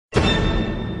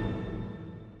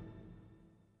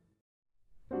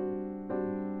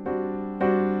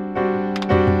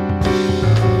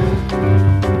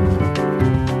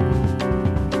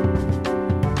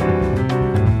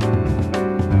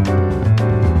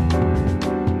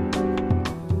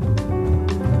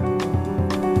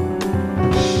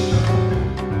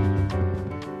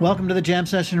Welcome to the Jam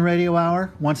Session Radio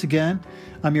Hour. Once again,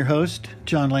 I'm your host,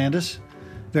 John Landis.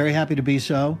 Very happy to be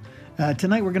so.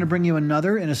 Tonight we're going to bring you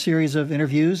another in a series of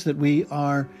interviews that we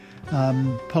are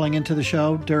pulling into the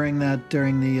show during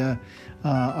the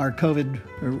our COVID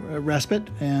respite,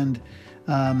 and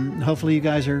hopefully you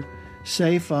guys are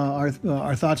safe. Our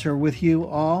thoughts are with you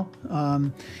all,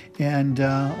 and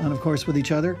of course with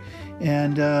each other.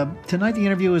 And tonight the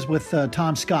interview is with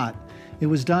Tom Scott. It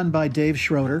was done by Dave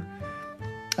Schroeder,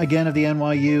 again of the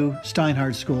NYU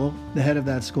Steinhardt School, the head of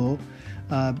that school,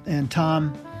 and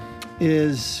Tom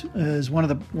is one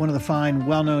of the fine,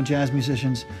 well-known jazz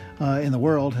musicians in the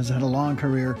world. Has had a long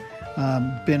career,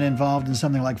 been involved in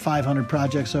something like 500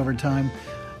 projects over time.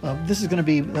 This is going to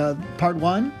be part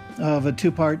one of a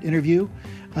two-part interview.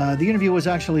 The interview was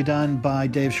actually done by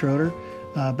Dave Schroeder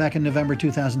back in November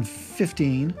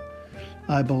 2015,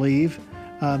 I believe.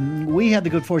 We had the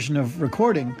good fortune of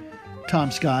recording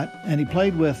Tom Scott, and he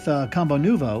played with Combo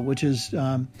Nouveau, which is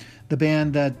the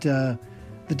band that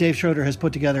Dave Schroeder has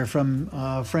put together from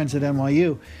friends at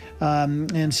NYU.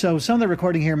 And so some of the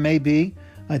recording here may be,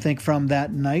 I think, from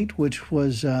that night, which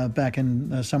was back in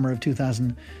the summer of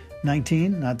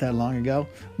 2019, not that long ago.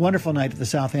 Wonderful night at the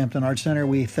Southampton Arts Center.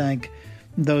 We thank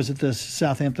those at the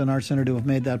Southampton Arts Center to have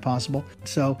made that possible.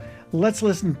 So let's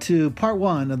listen to part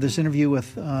one of this interview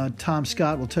with Tom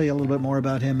Scott. We'll tell you a little bit more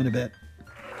about him in a bit.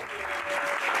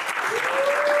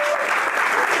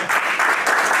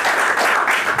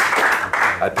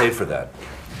 I paid for that.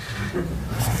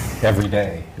 Every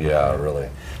day. Yeah, really.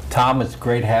 Tom, it's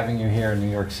great having you here in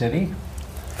New York City.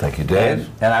 Thank you, Dave.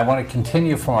 And I want to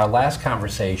continue from our last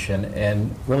conversation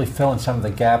and really fill in some of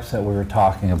the gaps that we were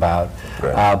talking about.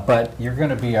 Right. But you're going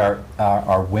to be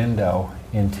our window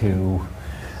into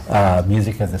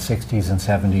music of the 60s and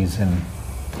 70s and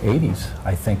 80s,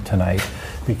 I think, tonight,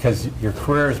 because your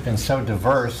career has been so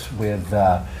diverse with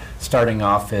starting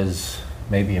off as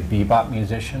maybe a bebop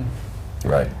musician.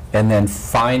 Right. And then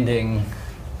finding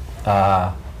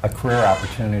a career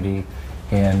opportunity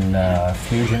in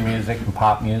fusion music and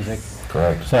pop music.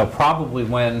 Correct. So probably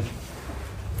when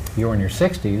you were in your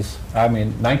 60s, I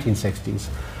mean 1960s,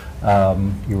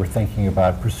 you were thinking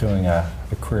about pursuing a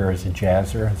career as a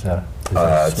jazzer, as a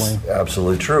swing? It's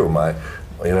absolutely true.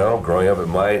 Growing up in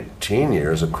my teen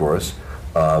years, of course,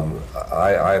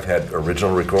 I've had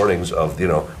original recordings of,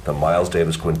 the Miles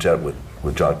Davis Quintet with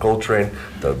John Coltrane,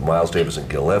 the Miles Davis and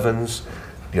Gil Evans,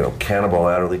 Cannonball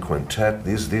Adderley Quintet.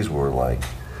 These were like,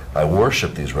 I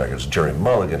worship these records. Jerry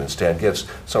Mulligan and Stan Getz,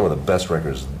 some of the best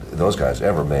records those guys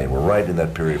ever made were right in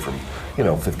that period from,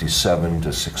 57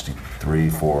 to 63,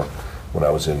 4, when I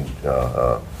was in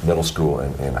middle school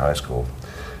and high school.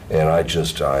 And I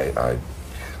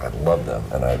loved them,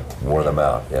 and I wore them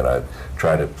out, and I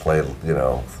tried to play,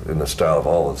 in the style of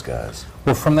all those guys.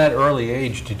 Well, from that early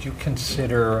age, did you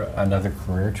consider another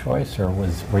career choice, or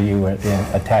were you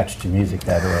attached to music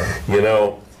that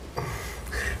early?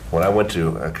 When I went to,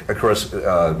 of course,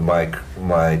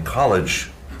 my college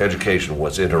education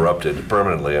was interrupted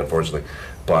permanently, unfortunately,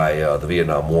 by the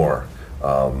Vietnam War.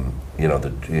 In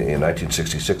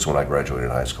 1966, when I graduated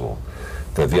high school,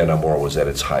 the Vietnam War was at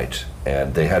its height,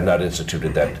 and they had not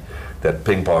instituted that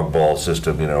ping pong ball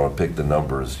system, and pick the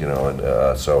numbers,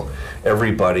 and so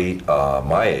everybody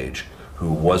my age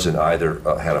who wasn't either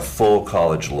had a full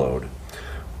college load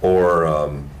or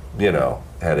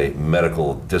had a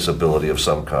medical disability of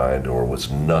some kind, or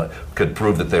could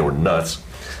prove that they were nuts.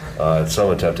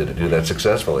 Some attempted to do that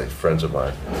successfully, friends of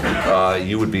mine.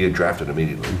 You would be drafted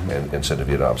immediately and sent to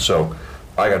Vietnam. So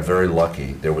I got very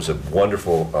lucky. There was a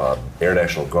wonderful Air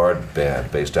National Guard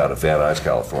band based out of Van Nuys,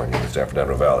 California, in the San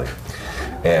Fernando Valley.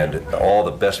 And all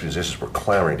the best musicians were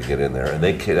clamoring to get in there, and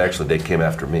they came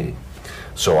after me.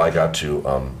 So I got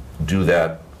to do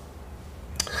that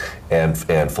and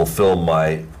fulfill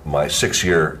my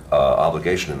 6-year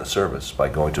obligation in the service by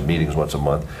going to meetings once a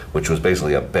month, which was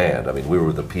basically a band. I mean, we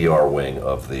were the PR wing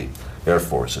of the Air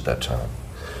Force at that time.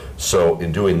 So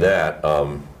in doing that,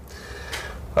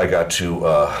 I got to,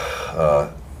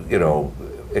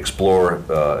 explore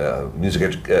music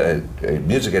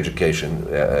education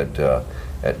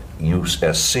at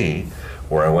USC,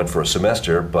 where I went for a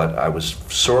semester. But I was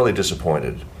sorely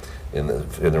disappointed in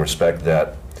the respect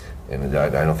that, and I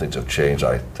don't think they've changed.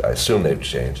 I assume they've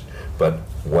changed. But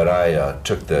when I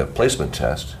took the placement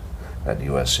test at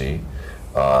USC,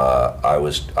 I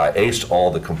aced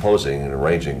all the composing and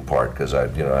arranging part because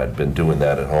I'd been doing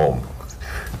that at home,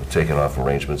 taking off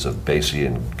arrangements of Basie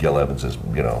and Gil Evans's,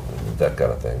 that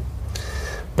kind of thing.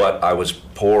 But I was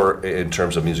poor in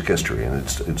terms of music history and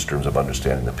in terms of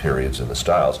understanding the periods and the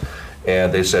styles.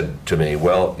 And they said to me,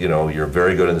 well, you're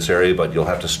very good in this area, but you'll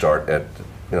have to start at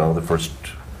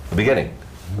the beginning,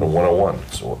 the 101.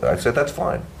 So I said, that's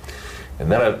fine.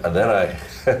 And then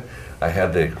I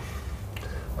had the,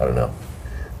 I don't know,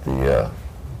 I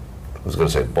was going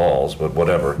to say balls, but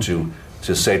whatever, to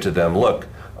say to them, look,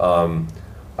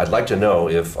 I'd like to know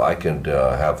if I can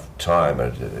have time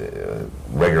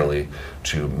regularly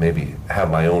to maybe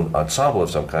have my own ensemble of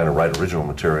some kind, or write original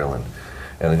material.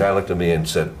 And the guy looked at me and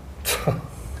said,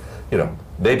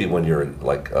 maybe when you're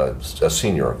like a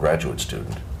senior or graduate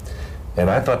student. And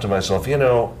I thought to myself,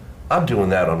 I'm doing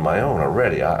that on my own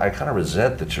already. I kind of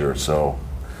resent that you're so,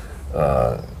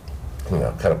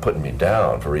 kind of putting me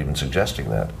down for even suggesting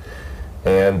that.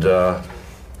 And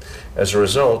as a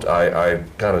result, I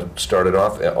kind of started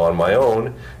off on my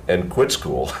own and quit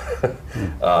school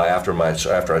after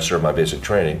I served my basic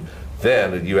training.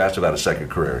 Then, you asked about a second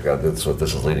career. That's what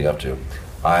this is leading up to.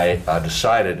 I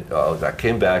decided, I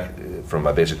came back from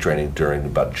my basic training during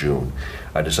about June.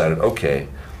 I decided, okay,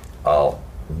 I'll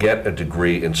get a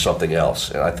degree in something else.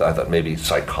 And I thought maybe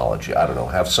psychology, I don't know,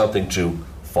 have something to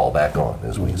fall back on,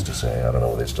 as we used to say. I don't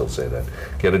know if they still say that.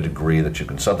 Get a degree that you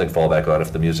can something fall back on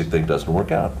if the music thing doesn't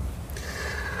work out.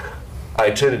 I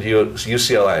attended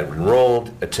UCLA. I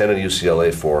enrolled, attended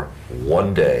UCLA for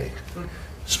one day.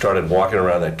 Started walking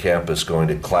around that campus, going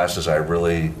to classes I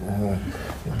really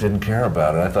didn't care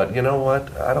about. And I thought, you know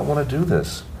what? I don't want to do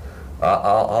this.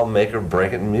 I'll make or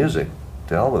break it in music.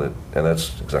 To hell with it. And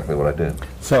that's exactly what I did.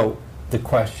 So the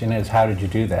question is, how did you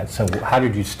do that? So how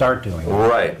did you start doing that?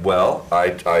 Right. Well,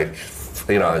 I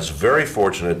was very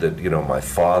fortunate that, my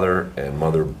father and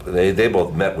mother, they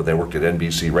both met when they worked at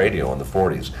NBC Radio in the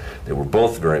 40s. They were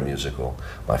both very musical.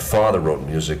 My father wrote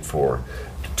music for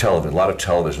television, a lot of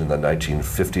television in the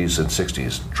 1950s and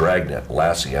 60s, Dragnet,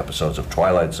 Lassie episodes of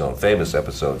Twilight Zone, famous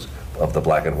episodes of the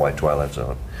black and white Twilight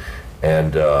Zone,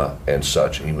 and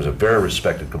such. He was a very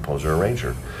respected composer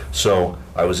arranger. So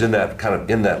I was in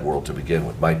that world to begin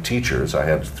with. My teachers, I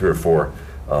had 3 or 4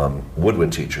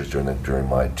 woodwind teachers during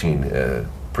my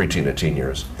preteen and teen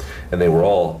years, and they were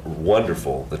all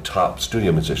wonderful, the top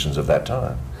studio musicians of that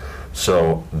time.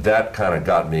 So that kind of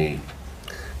got me,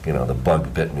 the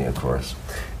bug bit me, of course,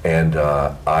 and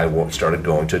I started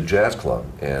going to a jazz club,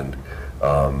 and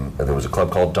there was a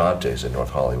club called Dante's in North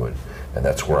Hollywood, and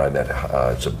that's where I met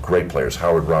some great players.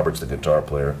 Howard Roberts, the guitar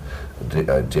player,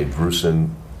 Dave Grusin,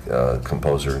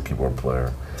 composer and keyboard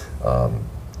player,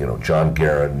 John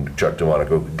Guerin, Chuck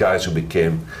DeMonico, guys who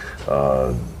became,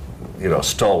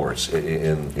 stalwarts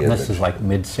in this is like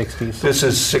mid-60s? This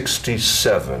is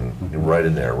 67, right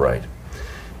in there, right.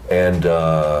 And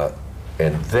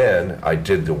then I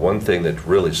did the one thing that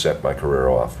really set my career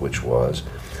off, which was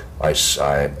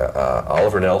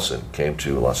Oliver Nelson came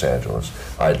to Los Angeles.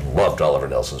 I loved Oliver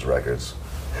Nelson's records.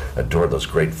 Adored those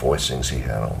great voicings he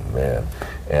had, oh man.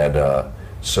 And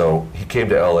so he came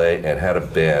to LA and had a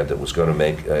band that was going to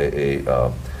make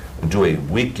do a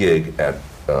week gig at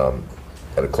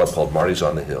a club called Marty's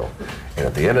on the Hill. And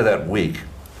at the end of that week,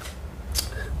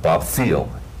 Bob Thiel,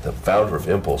 the founder of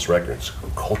Impulse Records,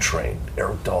 Coltrane,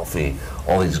 Eric Dolphy,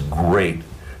 all these great,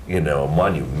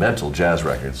 monumental jazz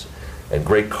records, and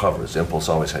great covers. Impulse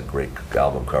always had great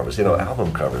album covers.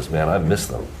 Album covers, man, I miss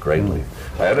them greatly.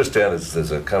 I understand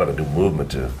there's a kind of a new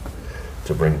movement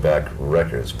to bring back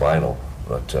records, vinyl,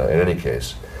 but in any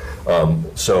case.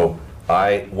 So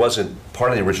I wasn't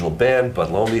part of the original band,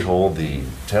 but lo and behold, the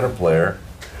tenor player,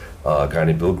 a guy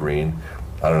named Bill Green,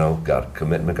 I don't know, got a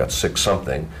commitment, got sick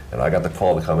something, and I got the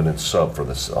call to come in and sub for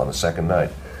this on the second night.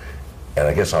 And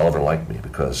I guess Oliver liked me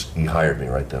because he hired me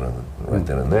right then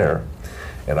and there.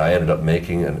 And I ended up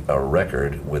making a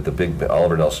record with the big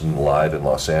Oliver Nelson Live in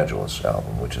Los Angeles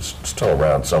album, which is still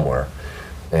around somewhere,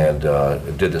 and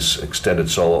did this extended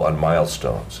solo on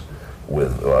Milestones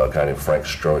with a guy named Frank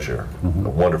Strozier, a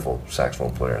wonderful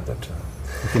saxophone player. That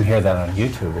you can hear that on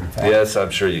YouTube, in fact. Yes, I'm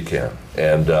sure you can.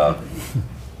 And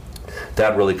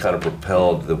that really kind of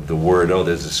propelled the word, oh,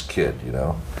 there's this kid,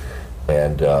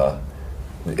 And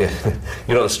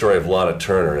the story of Lana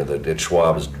Turner at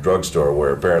Schwab's drugstore,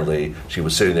 where apparently she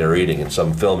was sitting there eating, and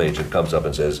some film agent comes up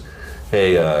and says,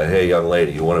 hey, young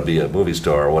lady, you want to be a movie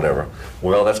star or whatever?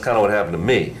 Well, that's kind of what happened to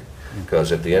me,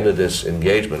 because at the end of this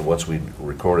engagement, once we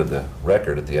recorded the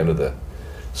record, at the end of the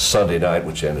Sunday night,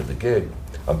 which ended the gig,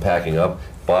 I'm packing up.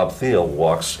 Bob Thiel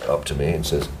walks up to me and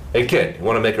says, hey, kid, you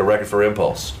want to make a record for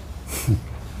Impulse?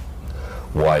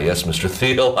 Why, yes, Mr.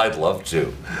 Thiel, I'd love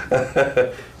to.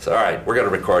 So, all right, we're going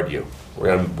to record you.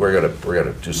 We're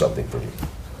gonna do something for you.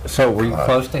 So, were you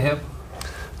close to him?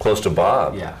 Close to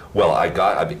Bob? Yeah. Well,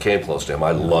 I became close to him.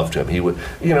 I loved him. He would,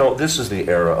 this is the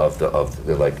era of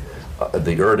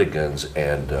the Erdigans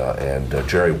and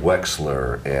Jerry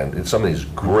Wexler and some of these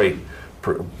great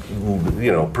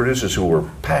producers who were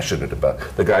passionate about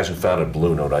the guys who founded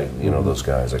Blue Note. Those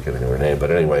guys. I can't think of their name,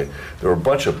 but anyway, there were a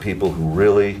bunch of people who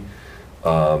really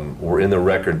were in the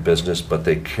record business, but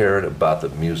they cared about the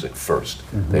music first.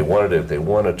 They wanted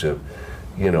to,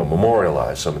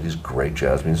 memorialize some of these great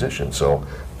jazz musicians. So,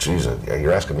 geez,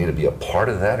 you're asking me to be a part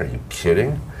of that? Are you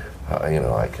kidding?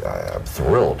 I'm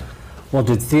thrilled. Well,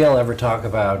 did Theo ever talk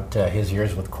about his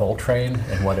years with Coltrane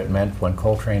and what it meant when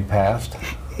Coltrane passed?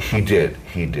 He did.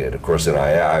 Of course, and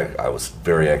I was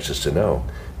very anxious to know.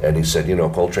 And he said,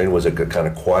 Coltrane was a good kind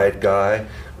of quiet guy.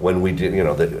 When we did,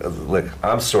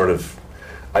 I'm sort of,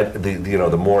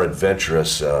 the more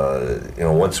adventurous,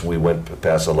 once we went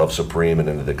past the Love Supreme and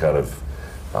into the kind of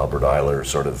Albert Eiler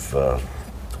sort of,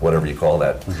 whatever you call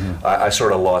that, I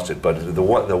sort of lost it. But the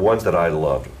ones that I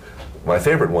loved, my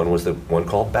favorite one was the one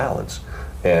called Balance.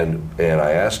 And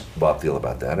I asked Bob Thiel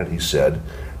about that, and he said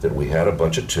that we had a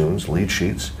bunch of tunes, lead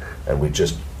sheets, and we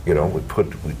just, we put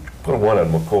one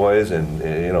on McCoy's and,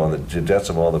 on the jets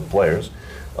of all the players,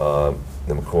 the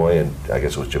McCoy and I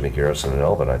guess it was Jimmy Garrison and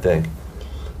Elvin, I think.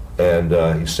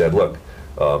 And he said, look,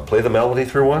 play the melody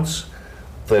through once,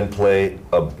 then play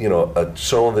a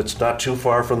solo that's not too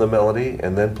far from the melody,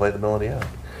 and then play the melody out.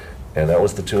 And that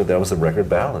was the tune. That was the record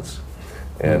Balance.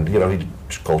 And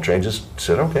Coltrane just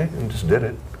said okay and just did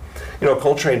it.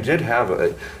 Coltrane did have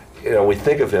we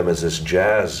think of him as this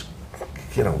jazz,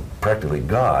 practically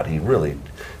god. He really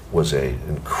was a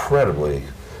incredibly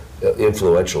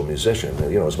influential musician.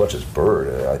 As much as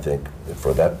Bird, I think,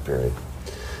 for that period.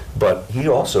 But he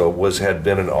also had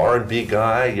been an R&B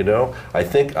guy. I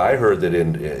think I heard that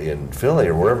in Philly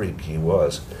or wherever he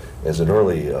was, as an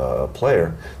early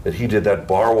player, that he did that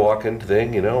bar walking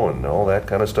thing, and all that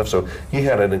kind of stuff. So he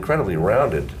had an incredibly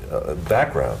rounded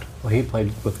background. Well, he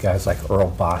played with guys like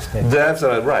Earl Bostic. That's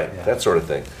right, yeah. That sort of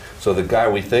thing. So the guy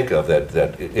we think of,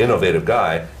 that innovative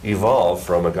guy, evolved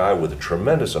from a guy with a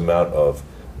tremendous amount of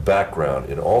background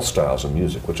in all styles of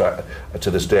music, which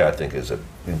to this day I think is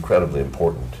incredibly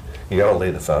important. You got to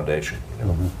lay the foundation.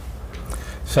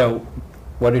 So,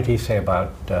 what did he say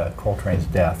about Coltrane's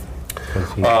death?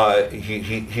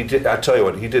 He did. I tell you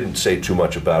what, he didn't say too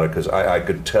much about it because I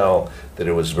could tell that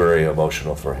it was very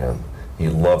emotional for him. He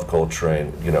loved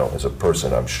Coltrane, as a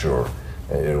person, I'm sure,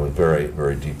 and it was very,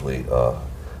 very deeply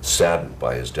saddened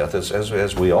by his death,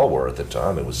 as we all were at the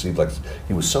time. It seemed like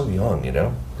he was so young, and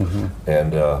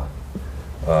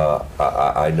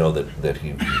I know that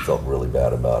he felt really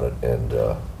bad about it and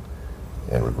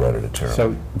regretted it terribly.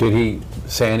 So, did he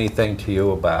say anything to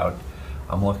you about,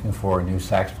 I'm looking for new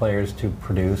sax players to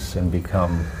produce and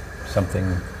become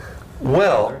something?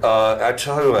 Well, I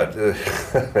tell you what,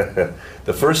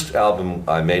 the first album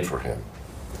I made for him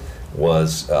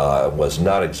was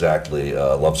not exactly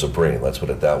Love Supreme, let's put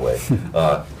it that way.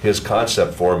 His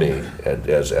concept for me,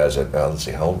 let's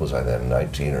see, how old was I then,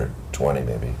 19 or 20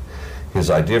 maybe? His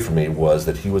idea for me was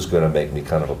that he was going to make me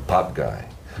kind of a pop guy,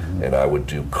 and I would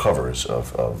do covers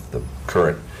of the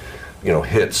current,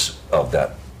 hits of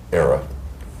that era.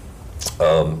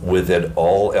 With an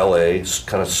all LA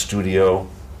kind of studio,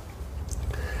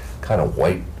 kind of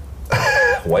white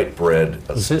bread.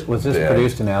 Was this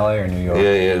produced in LA or New York?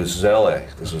 Yeah, this is LA.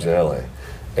 This was in LA.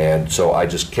 And so I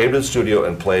just came to the studio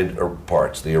and played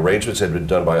parts. The arrangements had been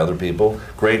done by other people,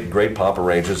 great pop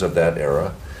arrangers of that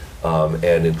era.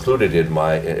 And included in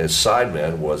as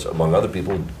sideman was, among other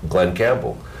people, Glenn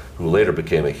Campbell, who later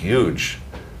became a huge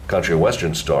country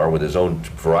western star with his own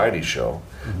variety show.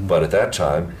 But at that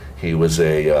time, he was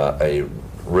a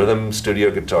rhythm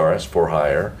studio guitarist for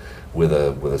hire with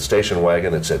a station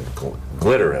wagon that said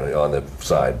glitter on the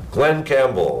side. Glenn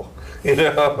Campbell,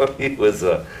 he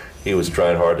was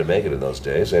trying hard to make it in those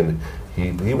days, and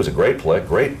he was a great player,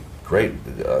 great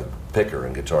picker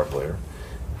and guitar player.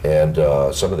 And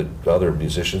some of the other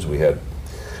musicians, we had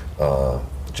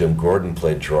Jim Gordon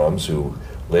played drums, who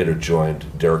later joined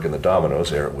Derek and the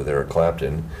Dominoes with Eric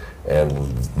Clapton.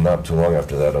 And not too long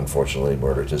after that, unfortunately,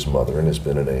 murdered his mother and has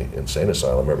been in an insane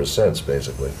asylum ever since,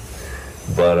 basically.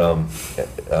 But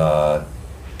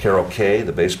Carol Kay,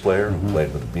 the bass player, who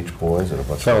played with the Beach Boys and a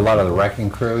bunch of... So a lot of the Wrecking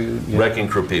Crew? Wrecking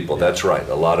Crew people, that's right.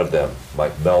 A lot of them.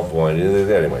 Mike Melvoin,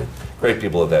 anyway, great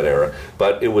people of that era.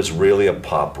 But it was really a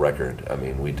pop record. I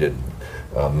mean, we did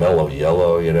Mellow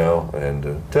Yellow, and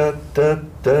da da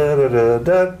da da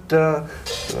da da.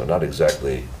 Not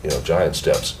exactly, giant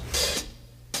steps.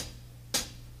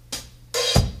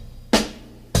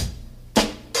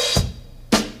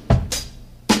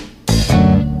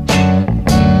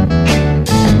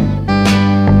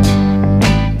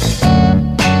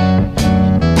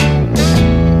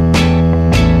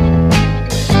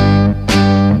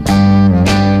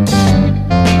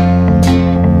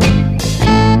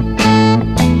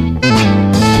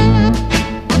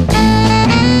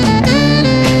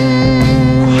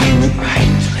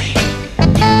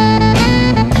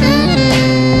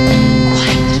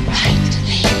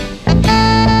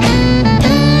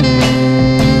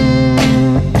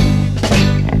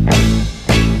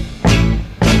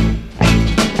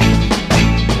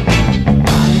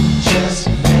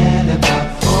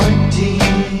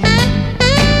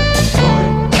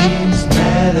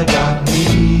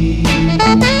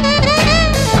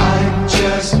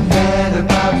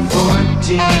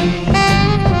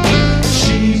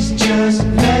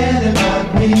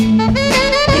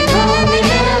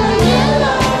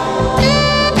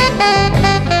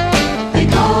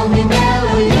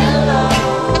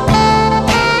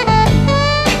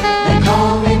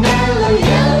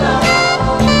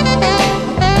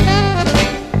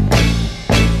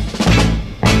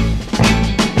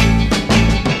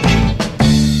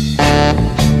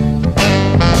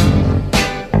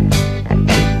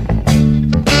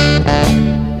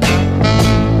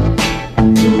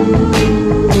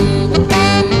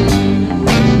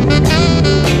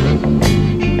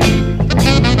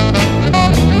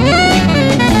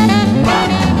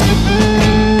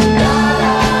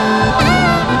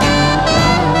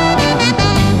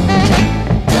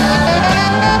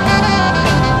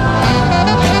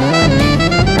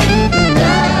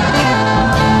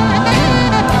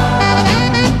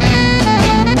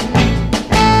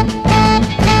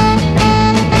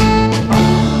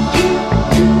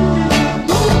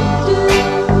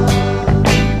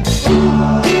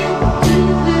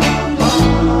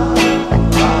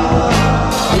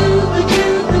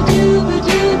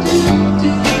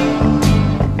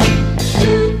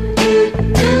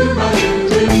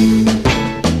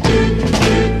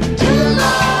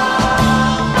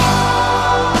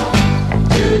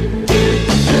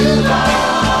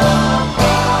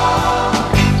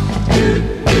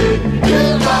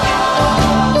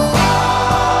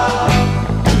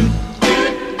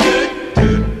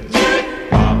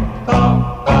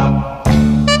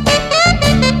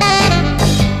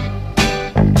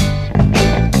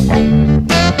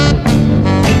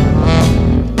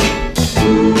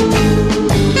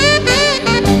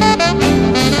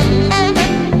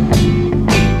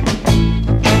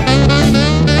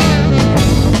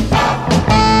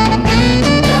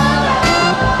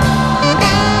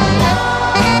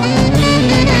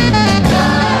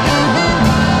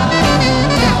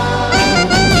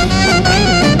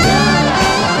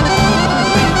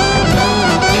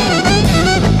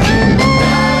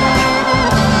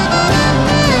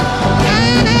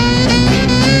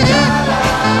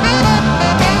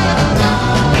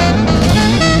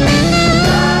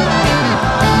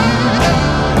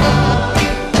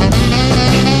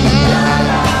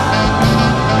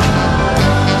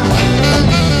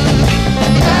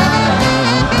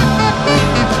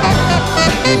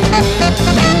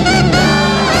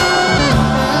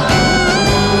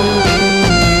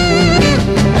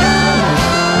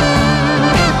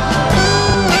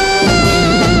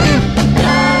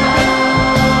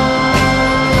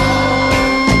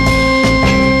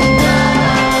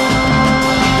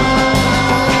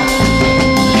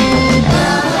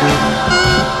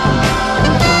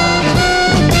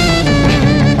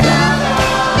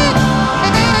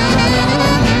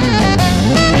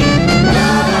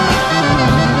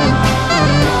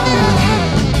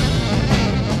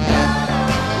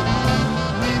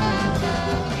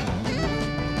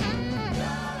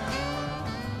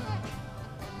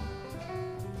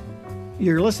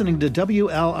 You're listening to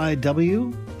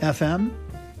WLIW FM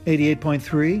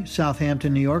 88.3,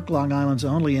 Southampton, New York, Long Island's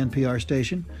only NPR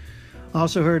station.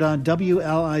 Also heard on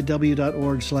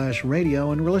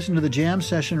WLIW.org/radio, and we're listening to the Jam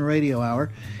Session Radio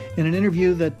Hour in an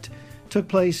interview that took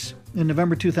place in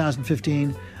November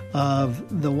 2015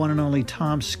 of the one and only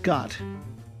Tom Scott.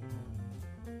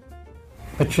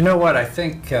 But you know what? I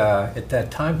think at that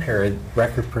time period,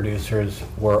 record producers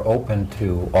were open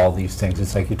to all these things.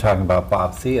 It's like you're talking about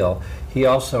Bob Thiel. He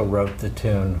also wrote the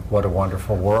tune "What a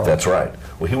Wonderful World." That's right.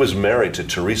 Well, he was married to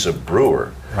Teresa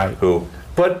Brewer, right, who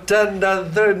put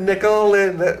another nickel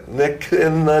in the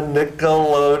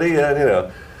Nickelodeon, you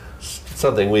know,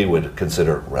 something we would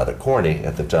consider rather corny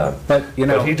at the time. But you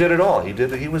know, but he did it all.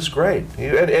 He was great.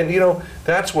 And you know,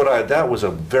 that was a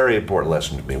very important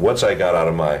lesson to me. Once I got out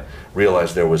of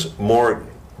realized there was more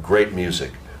great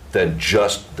music than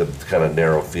just the kind of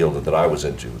narrow field that I was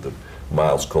into, the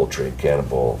Miles Coltrane,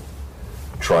 Cannonball,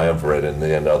 Triumvirate,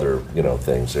 and other, you know,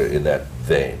 things in that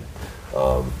vein.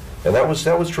 And that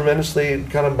was tremendously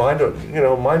kind of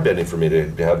mind-bending for me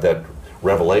to have that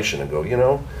revelation and go, you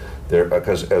know,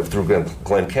 because through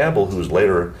Glenn Campbell, who was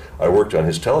later, I worked on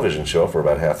his television show for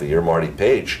about half a year. Marty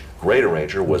Page, great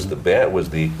arranger, was the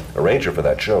arranger for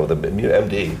that show, the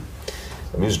MD,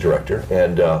 the music director,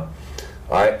 and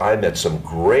I met some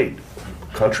great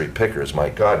country pickers. My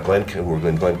God, Glenn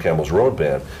Campbell's road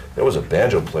band. There was a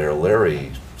banjo player,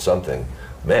 Larry something.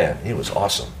 Man, he was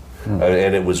awesome.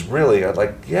 And it was really,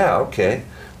 yeah, okay,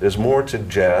 there's more to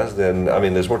jazz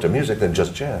there's more to music than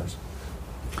just jazz.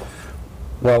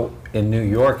 Well, in New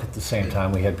York at the same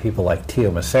time, we had people like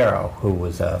Tio Macero, who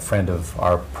was a friend of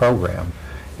our program,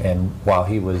 and while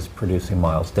he was producing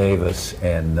Miles Davis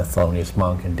and Thelonious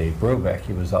Monk and Dave Brubeck,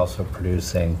 he was also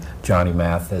producing Johnny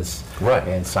Mathis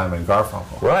and Simon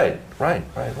Garfunkel. Right.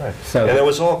 So, and it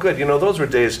was all good. You know, those were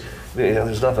days, you know,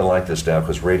 there's nothing like this now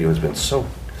because radio has been so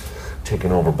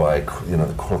taken over by, you know,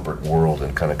 the corporate world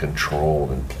and kind of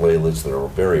controlled, and playlists that are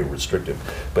very restrictive.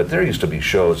 But there used to be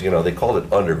shows, you know, they called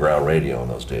it underground radio in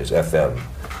those days, FM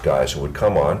guys who would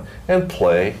come on and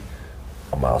play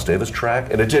a Miles Davis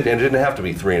track, and it didn't have to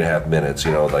be 3.5 minutes,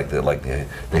 you know, like the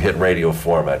hit radio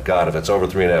format. God, if it's over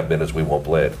 3.5 minutes, we won't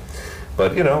play it.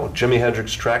 But you know, Jimi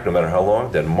Hendrix track, no matter how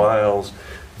long, then Miles,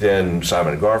 then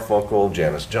Simon and Garfunkel,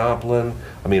 Janis Joplin.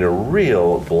 I mean, a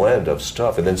real blend of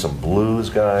stuff, and then some blues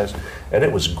guys, and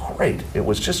it was great. It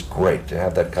was just great to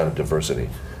have that kind of diversity.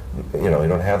 You know, you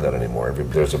don't have that anymore.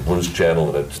 There's a blues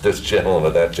channel, and this channel,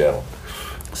 and that channel.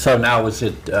 So now, was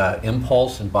it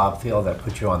Impulse and Bob Thiel that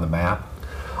put you on the map?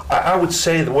 I would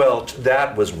say, well,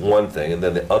 that was one thing, and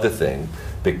then the other thing,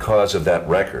 because of that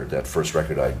record, that first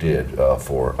record I did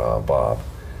for Bob,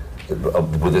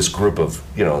 with this group of,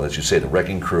 you know, as you say, the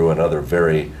Wrecking Crew and other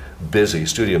very busy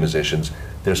studio musicians,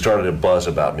 there started a buzz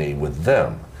about me with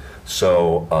them.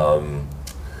 So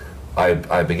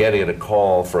I began to get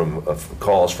calls from a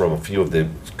few of the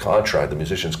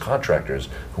musicians' contractors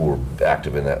who were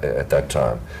active in that at that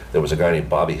time. There was a guy named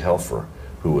Bobby Helfer,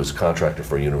 who was a contractor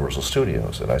for Universal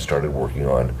Studios, and I started working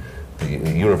on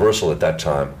Universal at that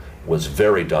time was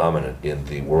very dominant in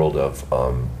the world of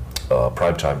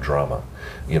primetime drama.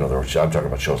 You know, I'm talking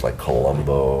about shows like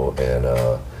Columbo, and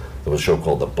there was a show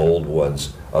called The Bold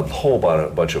Ones, a whole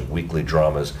bunch of weekly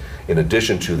dramas. In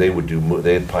addition to, they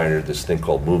had pioneered this thing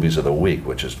called Movies of the Week,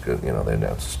 which is, you know,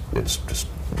 it's just,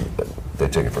 they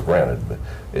take it for granted, but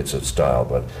it's a style.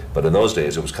 But in those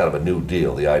days, it was kind of a new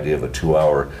deal, the idea of a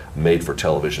 2-hour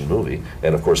made-for-television movie.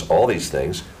 And of course, all these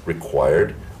things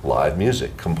required live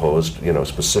music composed, you know,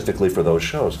 specifically for those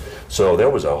shows. So there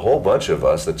was a whole bunch of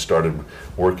us that started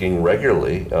working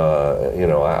regularly. You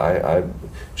know,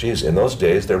 geez, in those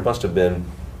days, there must have been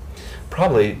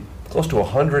probably close to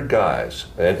 100 guys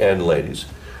and ladies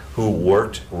who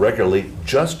worked regularly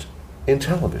just in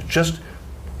television, just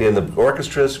in the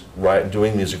orchestras,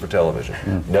 doing music for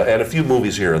television. Now, and a few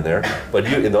movies here and there, but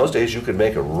in those days you could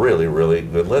make a really, really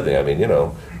good living. I mean, you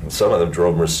know, some of them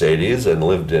drove Mercedes and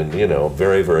lived in, you know,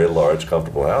 very, very large,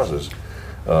 comfortable houses.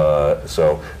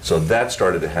 So that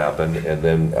started to happen, and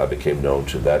then I became known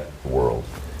to that world.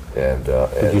 And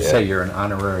did you say you're an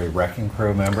honorary Wrecking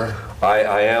Crew member?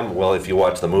 I am. Well, if you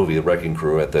watch the movie The Wrecking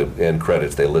Crew, at the end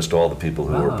credits, they list all the people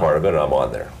who were part of it, and I'm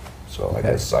on there. So okay.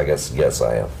 I guess yes,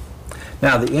 I am.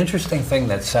 Now, the interesting thing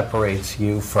that separates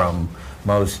you from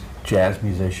most jazz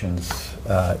musicians,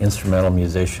 instrumental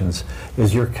musicians,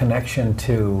 is your connection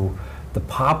to the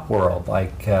pop world.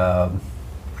 Like, I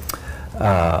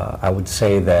would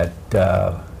say that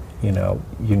you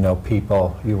know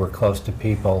people. You were close to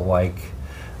people like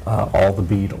all the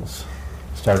Beatles.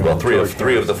 Well,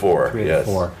 three of the four. Three of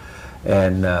the four,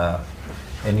 and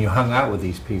and you hung out with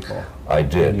these people. I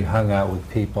did. And you hung out with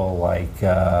people like,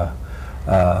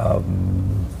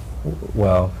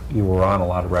 well, you were on a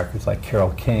lot of records like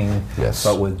Carole King, Yes.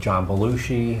 but with John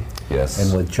Belushi, Yes.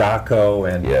 and with Jocko,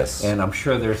 and Yes. and I'm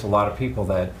sure there's a lot of people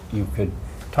that you could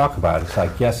talk about. It's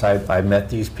like, yes, I met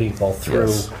these people through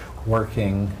Yes.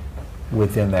 working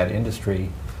within that industry,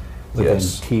 within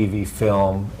Yes. TV,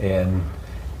 film, and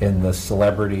in the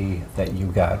celebrity that you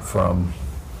got from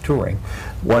touring.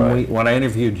 Right. When I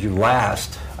interviewed you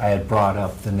last, I had brought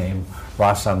up the name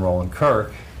Rahsaan Roland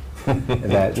Kirk,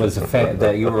 that was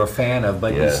that you were a fan of,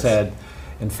 but you Yes. said,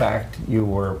 in fact, you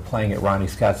were playing at Ronnie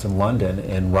Scott's in London,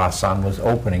 and Rahsaan was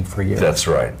opening for you. That's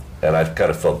right. And I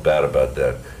kind of felt bad about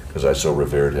that because I so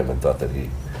revered him and thought that he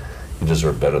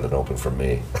deserved better than open for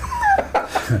me.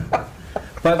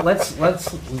 But let's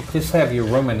just have you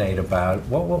ruminate about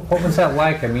what was that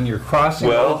like? I mean, you're crossing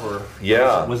over.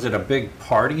 Yeah. Was it a big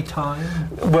party time?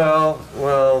 Well,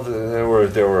 there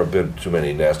were a bit too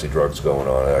many nasty drugs going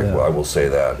on. I will say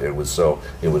that it was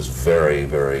very,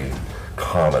 very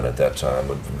common at that time.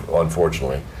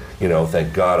 Unfortunately,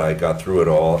 thank God I got through it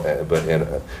all. But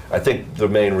I think the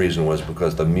main reason was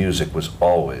because the music was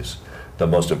always the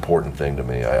most important thing to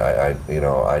me. I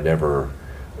never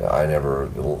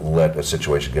let a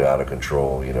situation get out of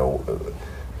control.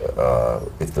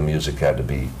 If the music had to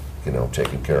be,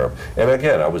 taken care of. And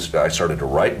again, I started to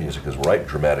write music, write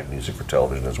dramatic music for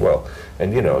television as well.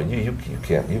 And you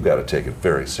can't, you got to take it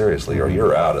very seriously, or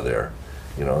you're out of there.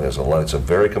 There's a lot. It's a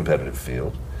very competitive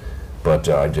field, but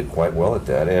I did quite well at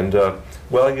that. And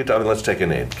let's take a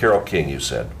name, Carole King. You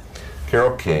said,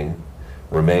 Carole King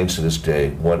remains to this day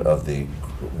one of the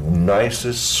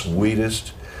nicest,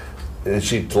 sweetest.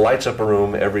 She lights up a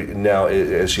room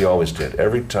as she always did,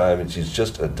 every time, and she's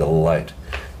just a delight,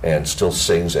 and still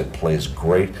sings and plays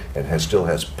great, and still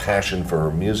has passion for her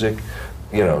music.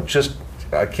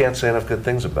 I can't say enough good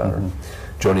things about her.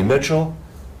 Joni Mitchell,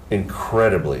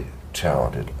 incredibly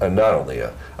talented, and not only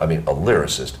a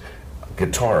lyricist,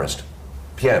 guitarist,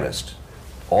 pianist,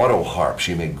 auto harp.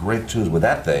 She made great tunes with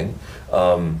that thing.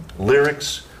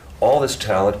 Lyrics, all this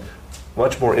talent.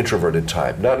 Much more introverted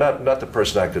type. Not the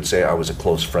person I could say I was a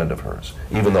close friend of hers,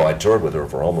 even though I toured with her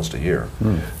for almost a year.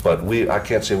 But I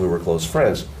can't say we were close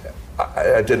friends.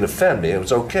 It didn't offend me. It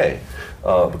was okay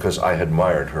because I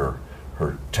admired her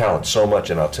talent so much.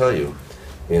 And I'll tell you,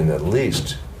 in at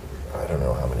least, I don't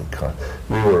know how many.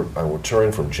 I were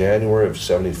touring from January of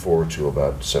 '74 to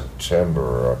about September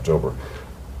or October,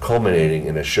 culminating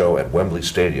in a show at Wembley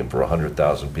Stadium for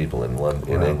 100,000 people in London,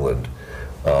 in England.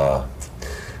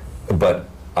 But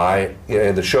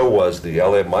and the show was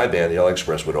my band, the LA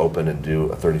Express, would open and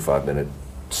do a 35-minute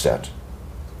set.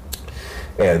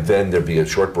 And then there'd be a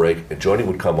short break, and Joni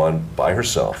would come on by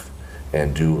herself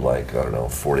and do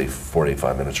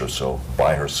 45 minutes or so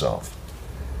by herself.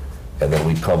 And then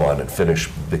we'd come on and finish,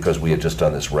 because we had just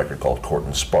done this record called Court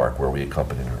and Spark, where we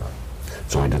accompanied her on.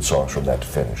 So we did songs from that to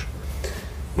finish.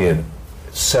 In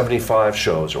 75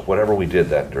 shows, or whatever we did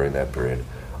during that period,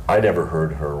 I never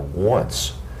heard her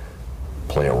once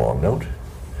play a wrong note,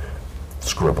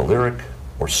 screw up a lyric,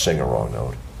 or sing a wrong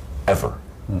note, ever.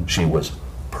 She was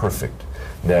perfect.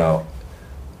 Now,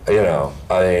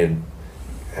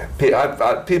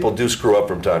 people do screw up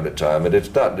from time to time, and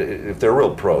it's not, if they're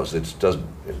real pros, it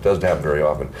doesn't happen very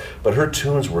often. But her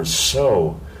tunes were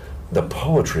the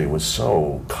poetry was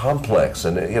so complex,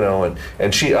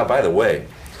 and she, by the way,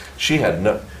 she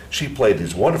played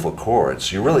these wonderful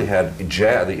chords. You really had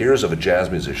the ears of a jazz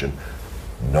musician.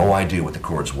 No idea what the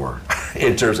chords were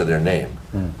in terms of their name.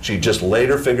 She just laid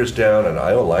her fingers down, and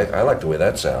I like the way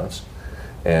that sounds.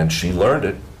 And she learned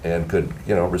it and could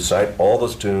recite all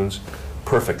those tunes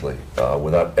perfectly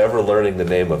without ever learning the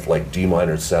name of D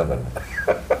minor 7.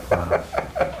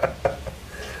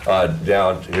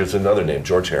 Now here's another name,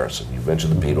 George Harrison. You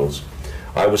mentioned the Beatles.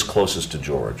 I was closest to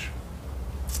George,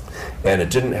 and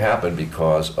it didn't happen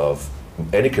because of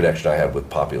any connection I had with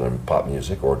popular pop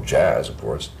music or jazz, of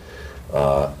course.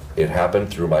 It happened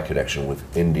through my connection with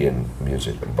Indian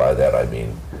music, and by that I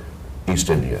mean East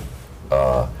India.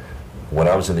 When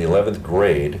I was in the 11th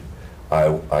grade,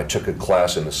 I took a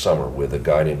class in the summer with a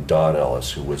guy named Don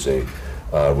Ellis, who was a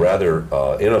rather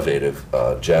innovative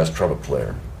jazz trumpet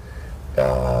player.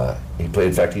 He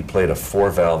played a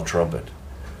 4-valve trumpet,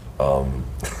 and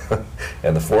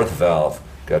the 4th valve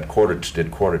did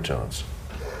quarter tones.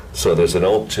 So there's an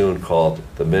old tune called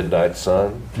 "The Midnight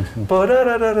Sun."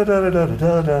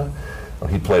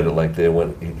 He played it like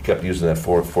he kept using that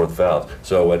fourth valve.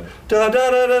 So it went da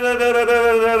da da da da da da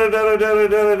da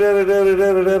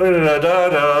da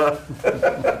da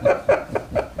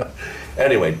da.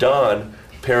 Anyway, Don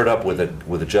paired up with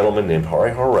a gentleman named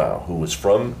Hari Rao, who was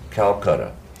from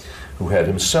Calcutta, who had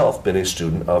himself been a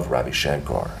student of Ravi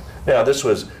Shankar. Now, this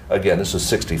was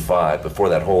 65, before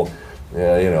that whole,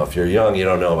 if you're young, you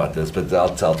don't know about this, but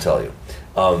I'll tell you.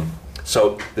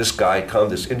 So this guy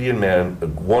this Indian man, a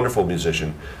wonderful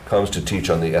musician, comes to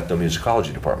teach on the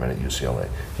ethnomusicology department at UCLA.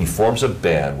 He forms a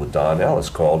band with Don Ellis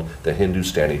called the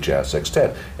Hindustani Jazz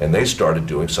Sextet, and they started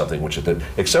doing something which,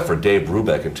 except for Dave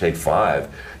Brubeck and Take Five,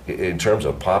 in terms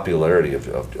of popularity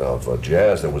of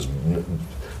jazz, there was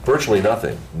virtually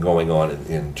nothing going on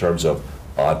in terms of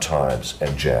odd times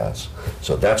and jazz.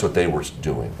 So that's what they were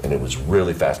doing, and it was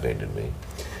really fascinating to me.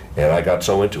 And I got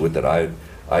so into it that I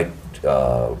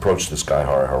approached this guy,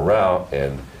 Hari Rao,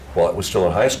 and while I was still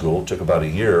in high school, took about a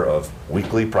year of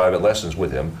weekly private lessons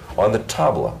with him on the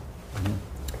tabla.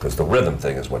 Because the rhythm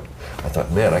thing is what I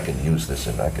thought, man, I can use this,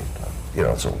 and I can,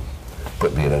 so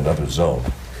put me in another zone.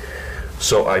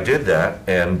 So I did that,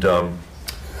 and lo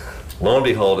and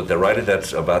behold,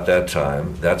 about that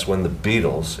time, that's when the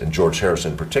Beatles, and George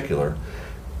Harrison in particular,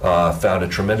 found a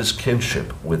tremendous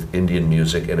kinship with Indian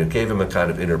music, and it gave him a kind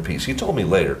of inner peace. He told me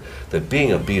later that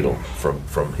being a Beatle,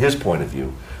 from his point of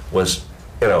view, was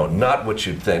not what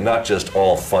you'd think, not just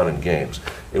all fun and games.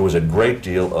 It was a great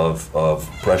deal of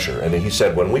pressure. And he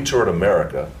said when we toured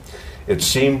America, it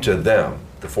seemed to them,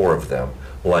 the four of them,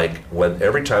 like when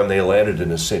every time they landed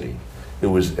in a city, it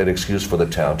was an excuse for the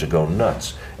town to go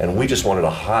nuts, and we just wanted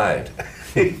to hide.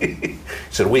 He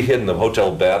said we hid in the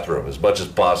hotel bathroom as much as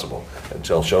possible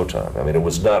until showtime. I mean, it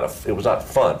was not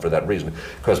fun for that reason,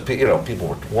 because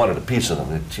people wanted a piece of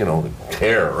them.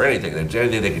 Hair or anything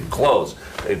they could close,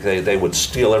 they would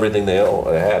steal everything they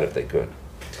had if they could.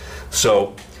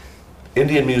 So,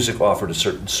 Indian music offered a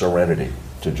certain serenity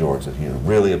to George that he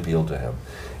really appealed to him,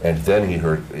 and then he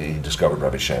discovered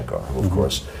Ravi Shankar, who of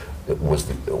course. He's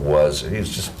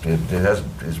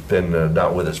been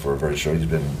not with us for a very short. He's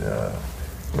been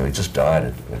he just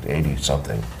died at 80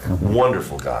 something.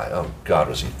 Wonderful guy. Oh God,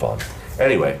 was he fun.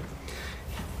 Anyway,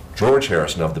 George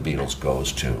Harrison of the Beatles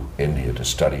goes to India to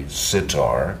study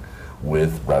sitar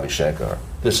with Ravi Shankar.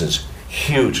 This is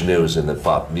huge news in the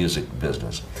pop music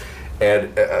business.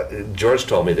 And George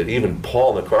told me that even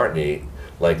Paul McCartney,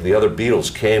 like the other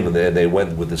Beatles, came and they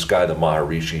went with this guy, the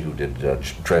Maharishi, who did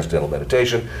transcendental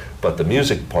meditation, but the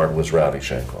music part was Ravi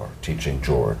Shankar teaching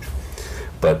George.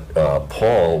 But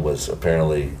Paul was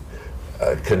apparently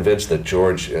convinced that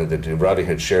that Ravi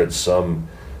had shared some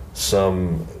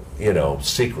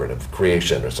secret of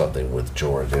creation or something with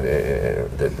George,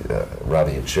 that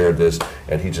Ravi had shared this,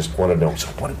 and he just wanted to know, so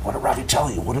what did Ravi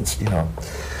tell you?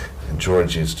 And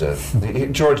George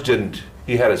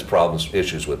he had his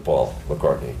issues with Paul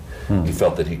McCartney. He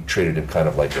felt that he treated him kind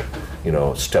of like a,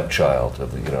 stepchild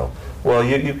of the,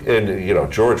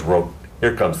 George wrote,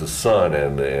 "Here Comes the Sun,"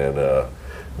 and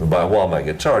while my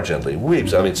guitar gently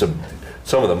weeps. I mean, some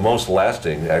of the most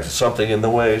lasting acts, Something in the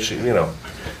Way,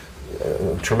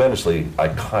 tremendously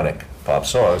iconic pop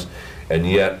songs, and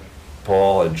yet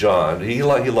Paul and John, he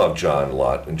loved John a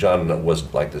lot, and John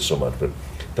wasn't like this so much, but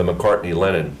the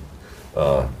McCartney-Lennon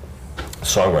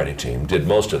songwriting team did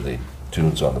most of the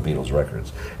tunes on the Beatles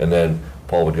records, and then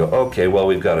Paul would go, okay, well,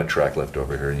 we've got a track left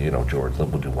over here, George, we'll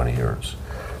do one of yours.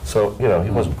 So,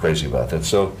 he wasn't crazy about that.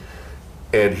 So,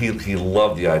 and he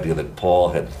loved the idea that Paul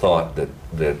had thought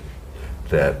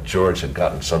that George had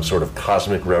gotten some sort of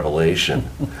cosmic revelation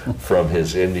from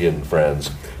his Indian friends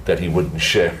that he wouldn't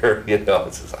share. I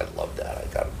love that. I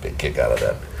got a big kick out of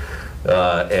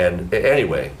that. And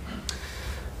anyway,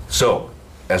 so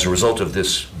as a result of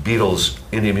this Beatles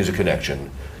Indian music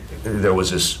connection, there was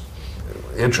this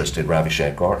interest in Ravi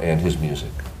Shankar and his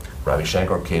music. Ravi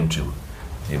Shankar came to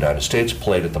the United States,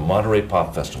 played at the Monterey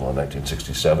Pop Festival in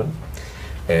 1967,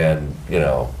 and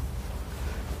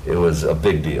it was a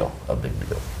big deal.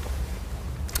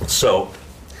 So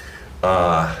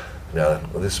now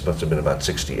this must have been about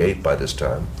 68 by this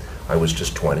time. I was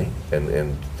just 20,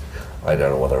 and I don't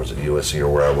know whether I was at USC or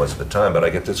where I was at the time, but I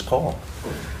get this call.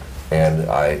 And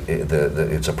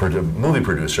it's a movie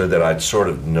producer that I'd sort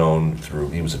of known through,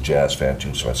 he was a jazz fan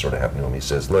too, so I sort of happened to know him. He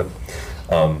says, look,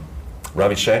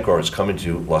 Ravi Shankar is coming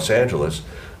to Los Angeles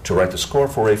to write the score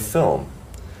for a film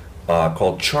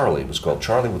called Charlie. It was called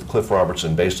Charlie with Cliff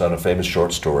Robertson, based on a famous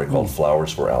short story called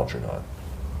Flowers for Algernon.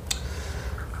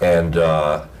 And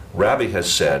Ravi has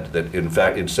said that, in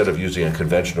fact, instead of using a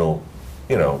conventional,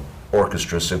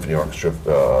 symphony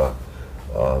orchestra,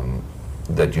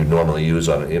 that you normally use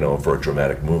on, for a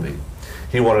dramatic movie,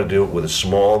 he wanted to do it with a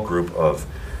small group of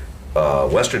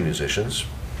Western musicians,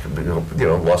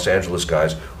 Los Angeles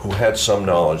guys who had some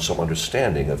knowledge, some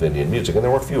understanding of Indian music, and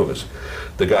there were a few of us.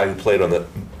 The guy who played on the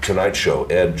Tonight Show,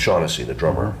 Ed Shaughnessy, the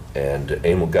drummer, and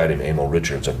a guy named Emil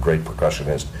Richards, a great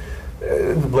percussionist.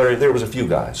 Larry, there was a few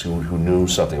guys who knew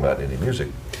something about Indian music.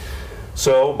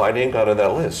 So my name got on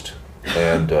that list.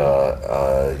 And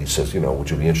he says, would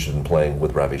you be interested in playing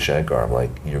with Ravi Shankar? I'm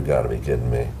like, you've got to be kidding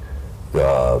me.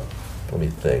 Let me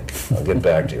think. I'll get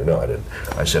back to you. No, I didn't.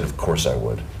 I said, of course I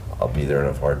would. I'll be there in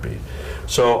a heartbeat.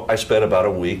 So I spent about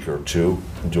a week or two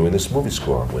doing this movie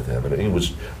score with him. And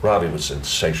Ravi was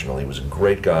sensational. He was a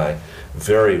great guy,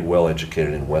 very well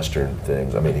educated in Western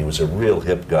things. I mean, he was a real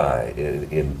hip guy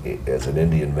as an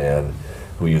Indian man,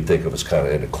 who you think of as kind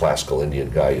of a classical Indian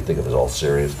guy, you think of as all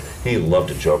serious. He loved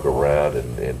to joke around,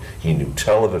 and he knew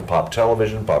pop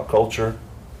television, pop culture.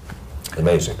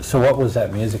 Amazing. So what was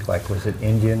that music like? Was it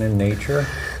Indian in nature?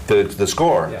 The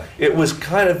score? Yeah. It was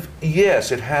kind of,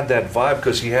 yes, it had that vibe,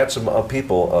 because he had some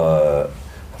people, I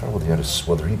don't know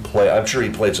whether he played, I'm sure he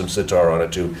played some sitar on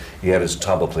it too. He had his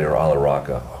tabla player, Ala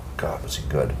Raka. Oh, God, was he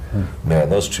good. Man,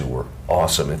 those two were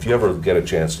awesome. If you ever get a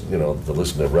chance, to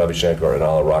listen to Ravi Shankar and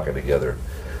Ala Raka together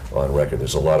on record,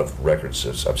 there's a lot of records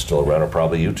that I'm still around, or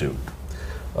probably YouTube.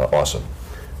 Awesome.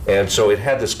 And so it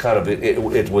had this kind of,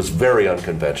 it was very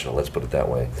unconventional, let's put it that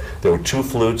way. There were two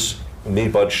flutes, me,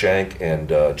 Bud Shank, and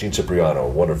Gene Cipriano, a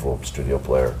wonderful studio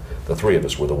player. The three of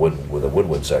us were the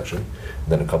woodwind section, and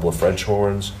then a couple of French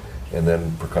horns, and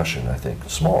then percussion, I think.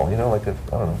 Small, like,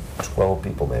 12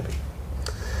 people maybe.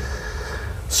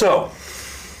 So,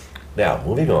 now,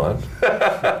 moving on.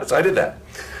 So I did that.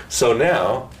 So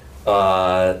now,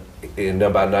 in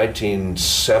about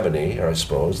 1970, I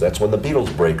suppose, that's when the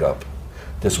Beatles break up.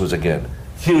 This was, again,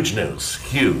 huge news.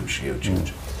 Huge.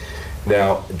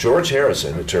 Now, George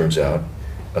Harrison, it turns out,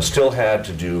 still had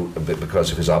to do, a bit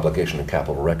because of his obligation to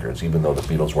Capitol Records, even though the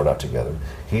Beatles were not together,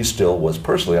 he still was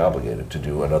personally obligated to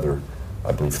do another,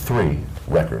 I believe, 3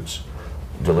 records,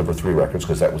 deliver 3 records,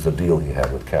 because that was the deal he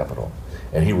had with Capitol.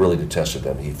 And he really detested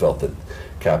them. He felt that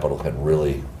Capitol had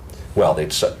really, well, they'd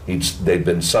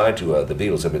been signed to, the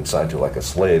Beatles had been signed to like a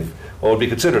slave, well, it would be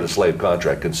considered a slave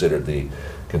contract, considering the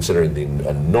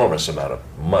enormous amount of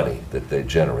money that they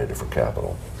generated for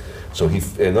Capitol. So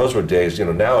and those were days,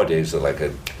 nowadays, like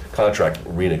a contract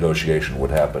renegotiation would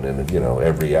happen, and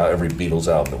every Beatles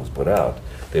album that was put out,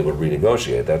 they would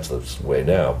renegotiate. That's the way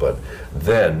now. But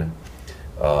then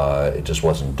it just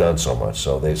wasn't done so much.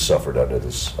 So they suffered under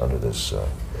this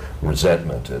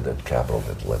resentment that Capitol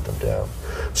had let them down.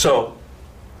 So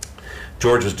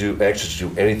George was anxious to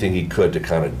do anything he could to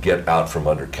kind of get out from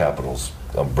under Capitol's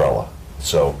umbrella.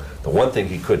 So the one thing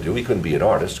he could do, he couldn't be an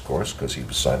artist, of course, because he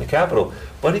was signed to Capitol,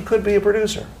 but he could be a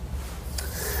producer.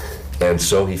 And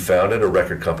so he founded a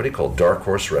record company called Dark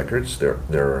Horse Records.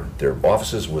 Their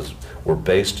offices were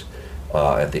based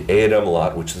at the A&M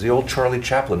lot, which is the old Charlie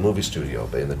Chaplin movie studio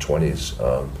in the 20s,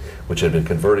 which had been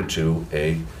converted to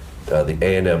the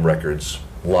A&M Records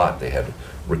lot. They had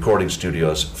recording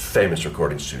studios, famous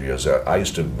recording studios. I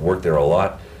used to work there a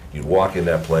lot. You'd walk in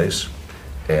that place,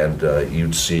 and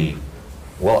you'd see.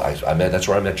 Well, that's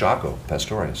where I met Jaco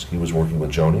Pastorius. He was working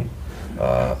with Joni,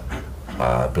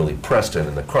 Billy Preston,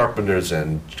 and the Carpenters,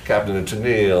 and Captain and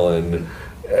Tennille,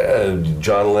 and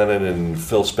John Lennon, and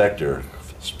Phil Spector.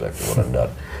 Phil Spector, what a nut.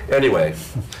 Anyway,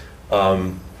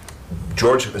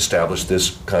 George established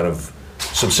this kind of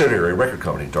subsidiary record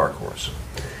company, Dark Horse.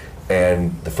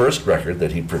 And the first record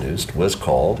that he produced was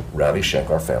called Ravi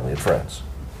Shankar Family and Friends.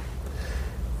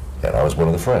 And I was one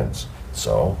of the friends.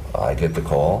 So I get the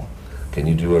call. Can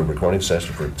you do a recording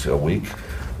session for a week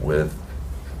with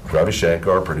Ravi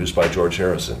Shankar, produced by George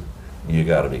Harrison? You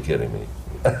got to be kidding me.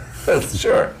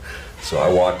 Sure. So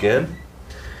I walk in,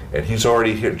 and he's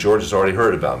already here. George has already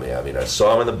heard about me. I mean, I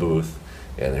saw him in the booth,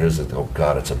 and oh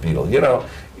God, it's a Beatle.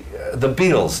 The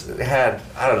Beatles had,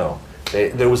 I don't know,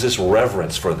 there was this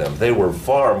reverence for them. They were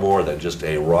far more than just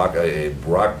a rock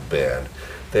band.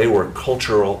 They were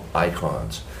cultural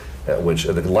icons,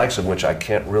 the likes of which I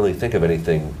can't really think of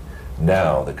anything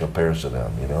now that compares to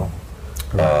them.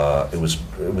 It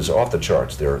was off the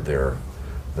charts.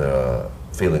 The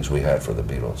feelings we had for the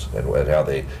Beatles and how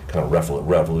they kind of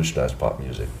revolutionized pop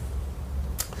music.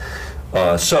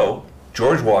 So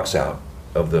George walks out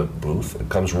of the booth and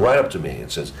comes right up to me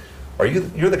and says,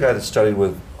 "You're the guy that studied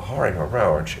with Hari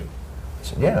Rao, aren't you?" I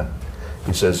said, "Yeah."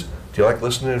 He says, "Do you like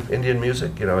listening to Indian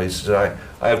music?" He said,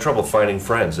 I have trouble finding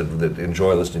friends that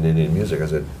enjoy listening to Indian music. I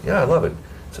said, "Yeah, I love it."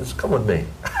 He says, "Come with me."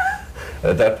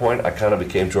 At that point, I kind of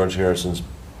became George Harrison's,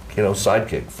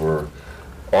 sidekick for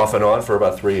off and on for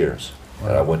about 3 years. Wow.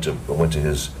 And I went to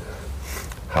his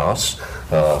house,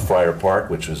 Friar Park,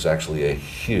 which was actually a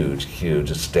huge, huge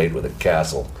estate with a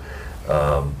castle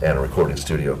and a recording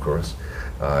studio, of course.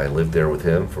 I lived there with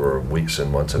him for weeks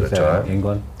and months at a time. In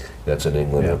England? That's in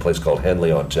England, in a place called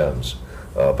Henley-on-Thames,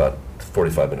 about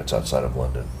 45 minutes outside of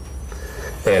London.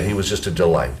 And he was just a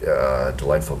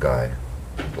delightful guy.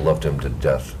 Loved him to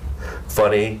death.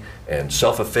 Funny and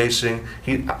self-effacing.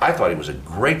 I thought he was a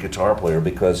great guitar player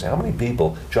because how many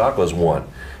people, Jock was one,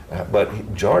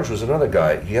 but George was another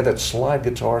guy. He had that slide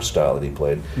guitar style that he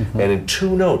played, and in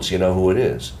 2 notes you know who it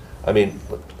is. I mean,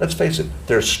 let's face it,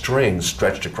 there's strings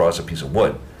stretched across a piece of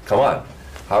wood. Come on,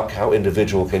 how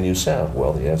individual can you sound?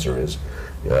 Well, the answer is,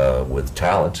 with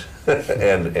talent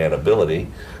and ability,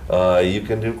 you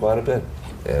can do quite a bit.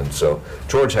 And so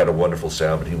George had a wonderful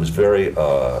sound, but he was very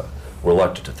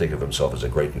reluctant to think of himself as a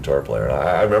great guitar player. And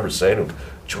I remember saying to him,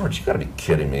 George, you got to be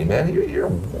kidding me, man. You're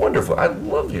wonderful. I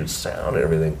love your sound and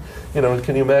everything. You know,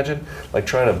 can you imagine, like,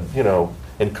 trying to, you know,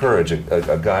 encourage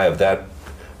a guy of that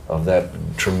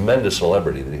tremendous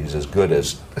celebrity that he's as good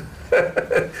as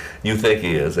you think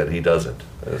he is, and he doesn't.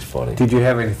 It's funny. Did you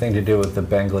have anything to do with the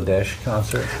Bangladesh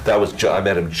concert? That was I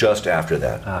met him just after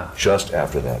that. Just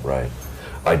after that, right?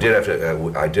 I did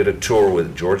a tour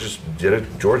with George.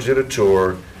 George did a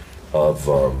tour of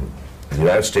the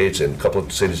United States and a couple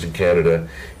of cities in Canada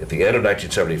at the end of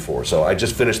 1974. So I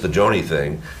just finished the Joni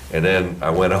thing, and then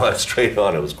I went on straight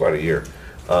on. It was quite a year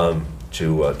to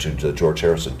the George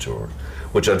Harrison tour,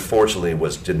 which unfortunately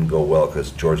didn't go well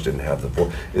because George didn't have the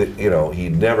voice. You know, he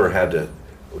never had to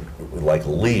like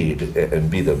lead and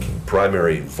be the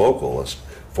primary vocalist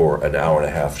for an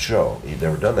hour-and-a-half show. He'd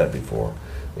never done that before.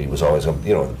 He was always,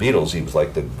 you know, the Beatles, he was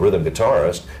like the rhythm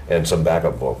guitarist and some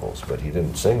backup vocals, but he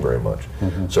didn't sing very much.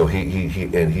 So he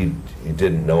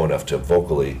didn't know enough to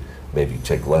vocally maybe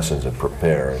take lessons and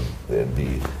prepare and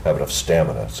have enough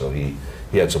stamina. So he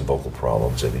had some vocal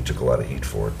problems and he took a lot of heat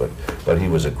for it. But he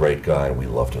was a great guy and we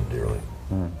loved him dearly.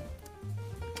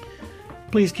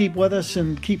 Please keep with us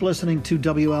and keep listening to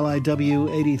WLIW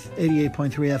 88.3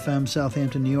 FM,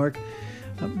 Southampton, New York.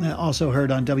 Also heard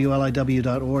on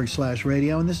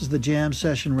WLIW.org/radio. And this is the Jam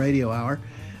Session Radio Hour.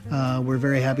 We're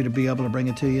very happy to be able to bring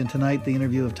it to you. And tonight, the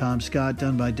interview of Tom Scott,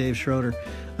 done by Dave Schroeder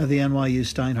of the NYU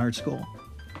Steinhardt School.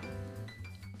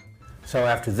 So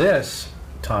after this,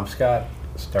 Tom Scott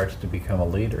starts to become a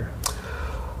leader.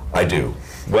 I do.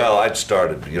 Well, I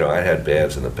had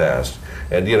bands in the past.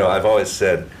 And, you know, I've always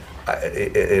said,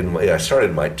 I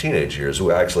started in my teenage years.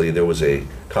 Actually, there was a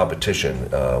competition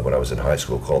when I was in high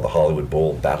school called the Hollywood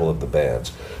Bowl Battle of the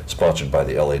Bands, sponsored by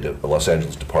the Los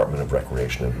Angeles Department of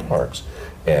Recreation and Parks.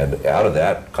 And out of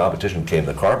that competition came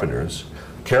the Carpenters.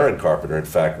 Karen Carpenter, in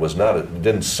fact,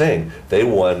 didn't sing. They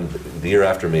won the year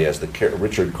after me as the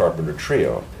Richard Carpenter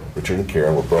Trio. Richard and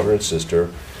Karen were brother and sister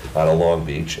out of Long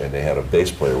Beach, and they had a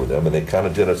bass player with them, and they kind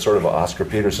of did a sort of an Oscar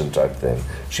Peterson type thing.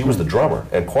 She was the drummer,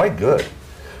 and quite good.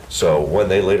 So when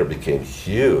they later became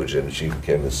huge and she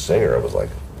became the singer, I was like,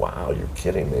 wow, you're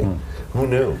kidding me. Who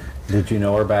knew? Did you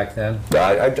know her back then?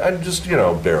 I just, you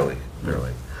know, barely.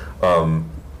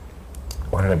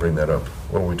 Why did I bring that up?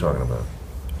 What were we talking about?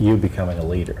 You becoming a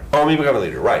leader. Oh, me becoming a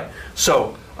leader, right.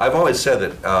 So I've always said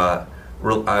that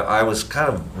I was kind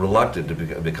of reluctant to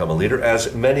become a leader,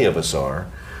 as many of us are.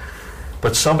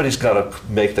 But somebody's got to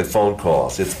make the phone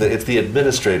calls. It's the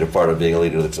administrative part of being a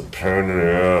leader that's a pain in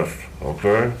the ass,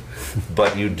 okay?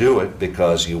 But you do it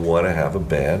because you want to have a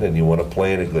band and you want to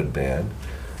play in a good band,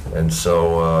 and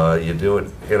so you do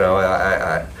it. You know,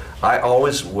 I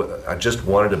just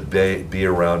wanted to be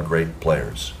around great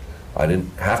players. I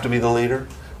didn't have to be the leader,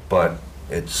 but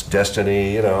it's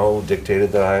destiny, you know,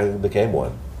 dictated that I became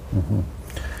one.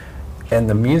 And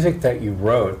the music that you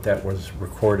wrote that was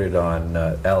recorded on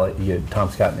Tom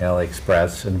Scott and LA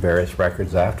Express and various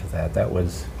records after that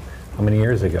was how many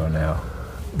years ago now?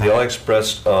 The LA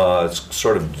Express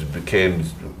sort of became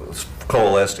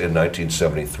coalesced in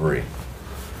 1973.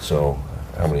 So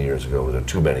how many years ago was it?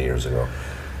 Too many years ago.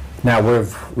 Now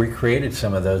we've recreated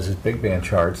some of those as big band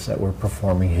charts that we're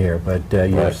performing here, but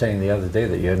you were saying the other day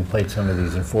that you hadn't played some of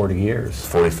these in 40 years.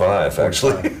 45,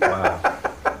 actually. Wow.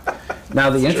 Now,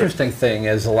 the interesting thing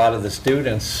is a lot of the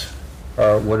students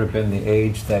would have been the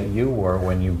age that you were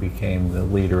when you became the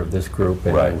leader of this group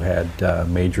and you had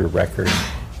major record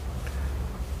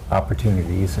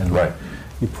opportunities. And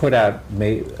you put out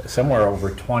somewhere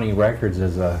over 20 records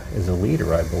as a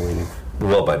leader, I believe.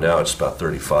 Well, by now it's about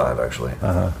 35, actually,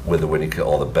 with when you get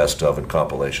all the best of and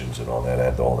compilations and all that,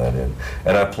 add all that in.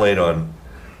 And I played on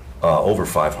over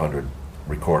 500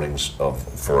 recordings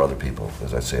for other people,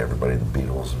 as I say, everybody, the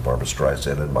Beatles and Barbra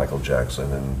Streisand and Michael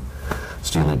Jackson and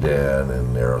Steely Dan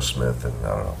and Aerosmith and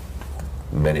I don't know,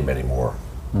 many, many more.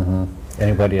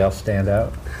 Anybody else stand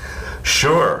out?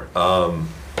 Sure.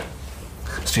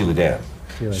 Steely Dan.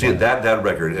 See, that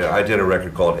record, I did a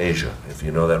record called Asia, if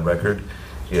you know that record.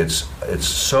 It's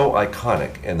so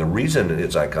iconic, and the reason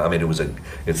it's iconic, I mean,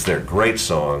 it's their great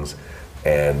songs,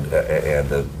 and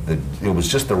it was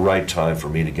just the right time for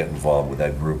me to get involved with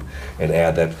that group and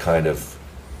add that kind of,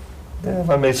 if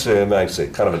I may say,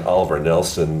 kind of an Oliver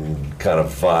Nelson kind of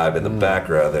vibe in the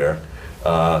background there.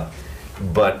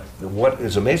 But what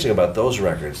is amazing about those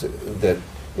records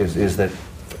is that,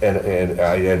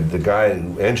 and the guy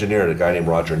who engineered it, a guy named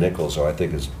Roger Nichols, who I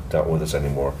think is not with us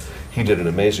anymore, he did an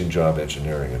amazing job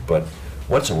engineering it. But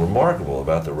what's remarkable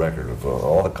about the record, of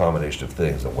all the combination of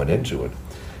things that went into it,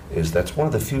 is that's one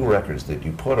of the few records that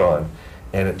you put on,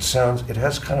 and it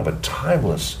has kind of a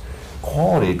timeless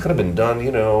quality. It could have been done,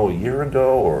 a year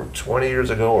ago or 20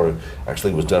 years ago, or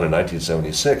actually it was done in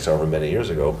 1976, however many years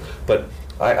ago. But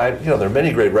there are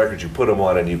many great records you put them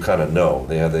on and you kind of know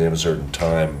they have a certain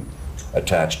time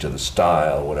attached to the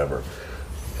style, whatever.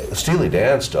 Steely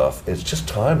Dan stuff is just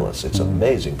timeless. It's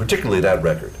amazing, particularly that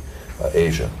record,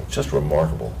 Asia. It's just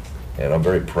remarkable, and I'm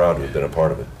very proud to have been a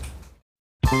part of it.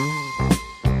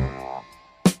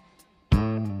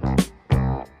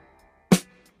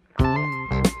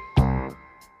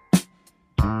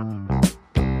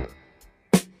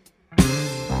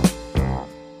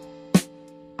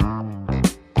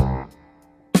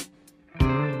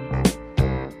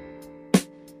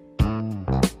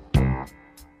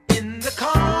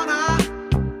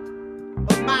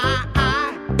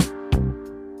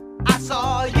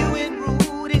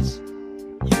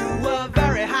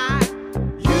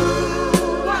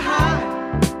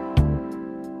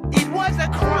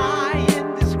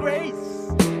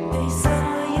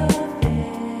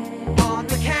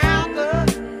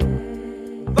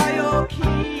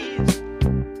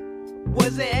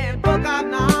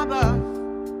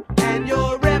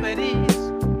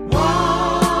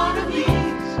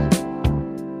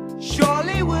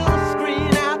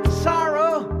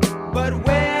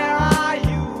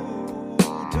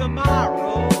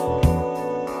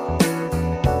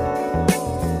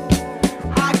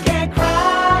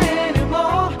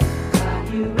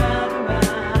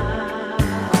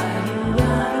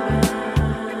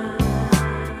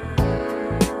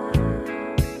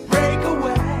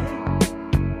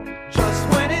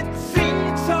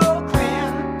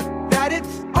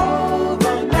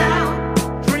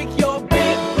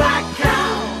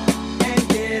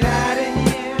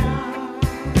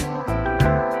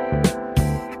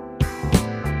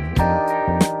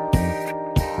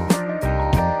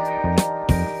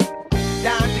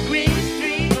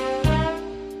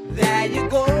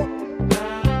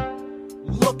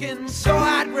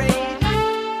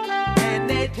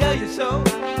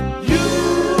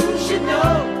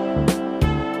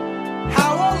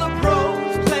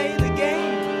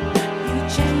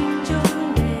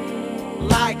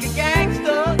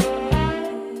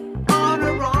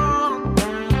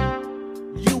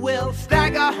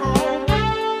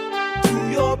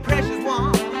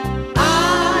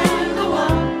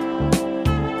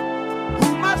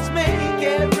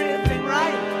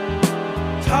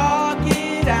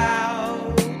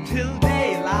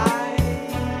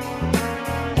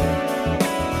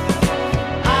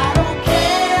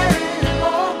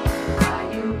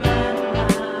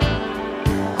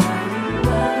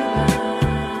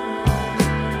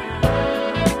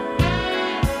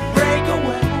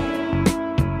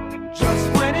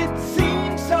 When it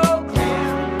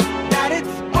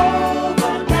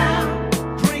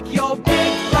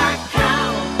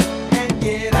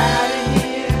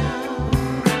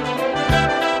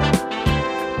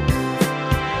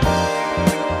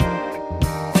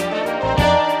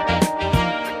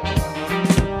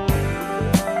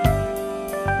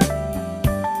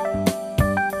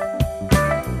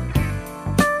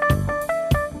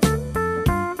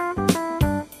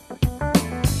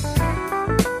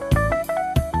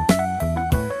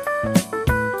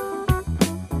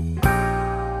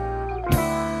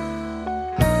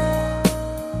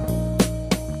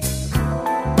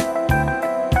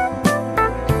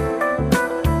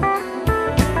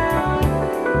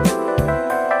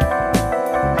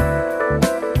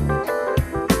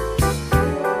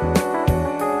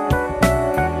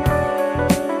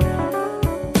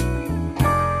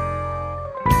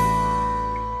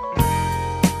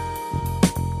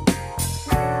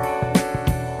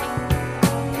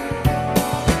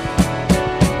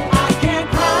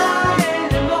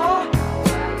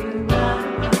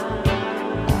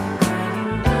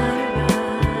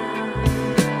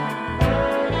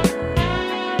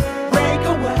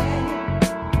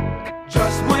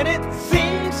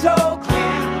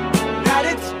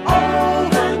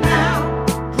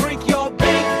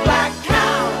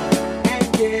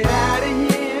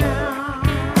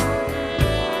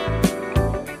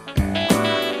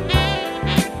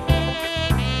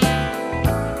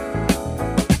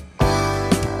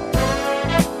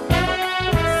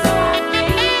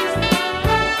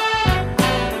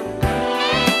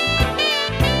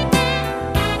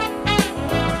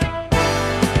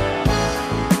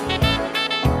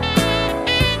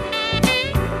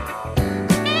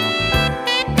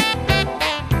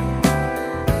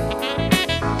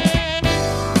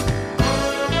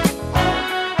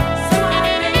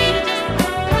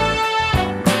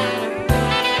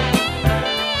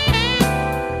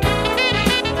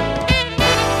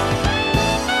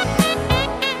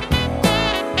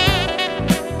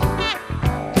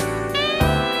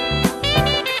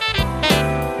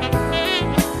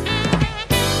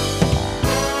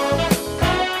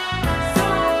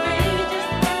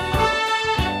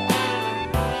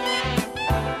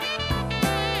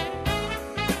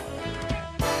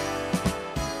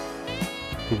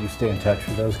in touch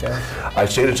with those guys? I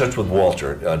stayed in touch with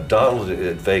Walter. Donald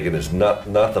Fagen is not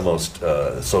the most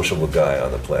sociable guy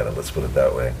on the planet, let's put it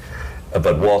that way.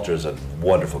 But Walter is a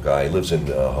wonderful guy. He lives in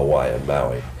Hawaii, in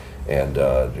Maui. And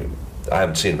I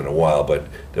haven't seen him in a while, but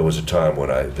there was a time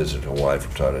when I visited Hawaii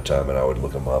from time to time, and I would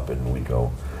look him up, and we'd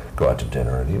go out to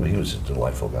dinner, and he was a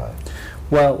delightful guy.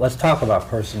 Well, let's talk about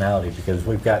personality, because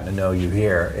we've gotten to know you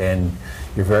here, and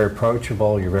you're very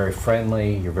approachable, you're very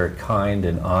friendly, you're very kind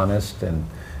and honest, and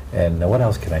what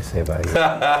else can I say about you?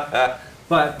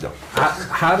 But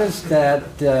how does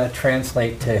that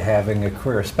translate to having a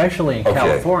career, especially in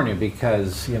California?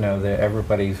 Because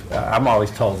everybody's. I'm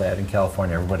always told that in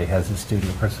California, everybody has a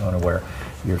studio persona where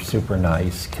you're super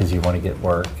nice because you want to get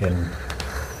work and.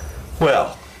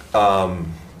 Well,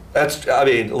 that's. I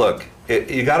mean, look,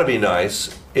 you got to be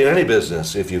nice in any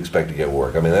business if you expect to get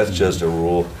work. I mean, that's just a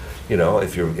rule.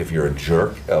 If you're a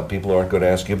jerk, people aren't going to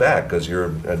ask you back because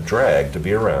you're a drag to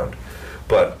be around.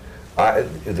 But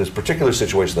this particular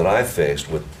situation that I faced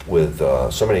with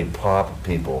so many pop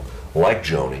people like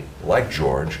Joni, like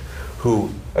George, who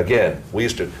again we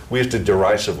used to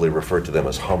derisively refer to them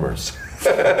as hummers,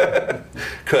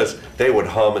 because they would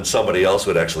hum and somebody else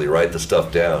would actually write the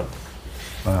stuff down.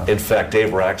 Wow. In fact, Dave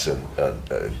Raxon,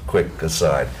 quick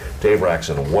aside, Dave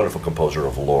Raxon, a wonderful composer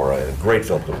of Laura, and a great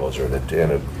film composer, and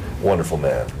a wonderful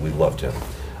man. We loved him.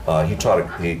 He taught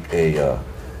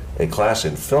a class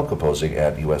in film composing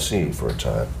at USC for a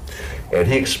time, and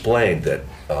he explained that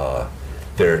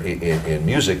in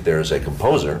music there's a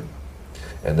composer,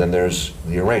 and then there's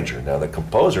the arranger. Now the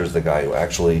composer is the guy who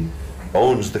actually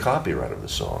owns the copyright of the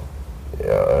song,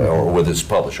 or with his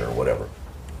publisher or whatever.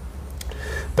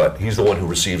 But he's the one who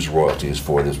receives royalties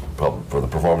for the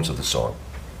performance of the song.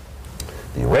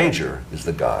 The arranger is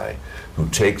the guy who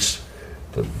takes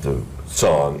the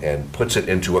song and puts it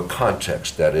into a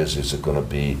context. That is it going to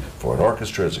be for an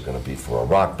orchestra? Is it going to be for a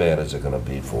rock band? Is it going to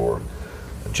be for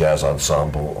a jazz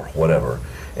ensemble or whatever?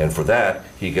 And for that,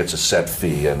 he gets a set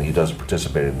fee, and he doesn't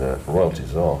participate in the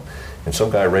royalties at all. And some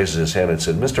guy raises his hand and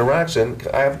said, "Mr.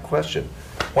 Raxon, I have a question.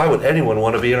 Why would anyone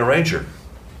want to be an arranger?"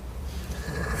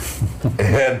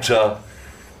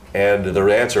 And the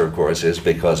answer, of course, is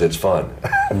because it's fun.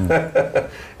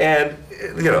 And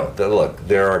look,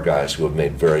 there are guys who have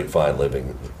made very fine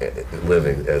living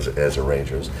as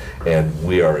arrangers, and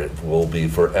will be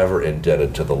forever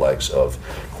indebted to the likes of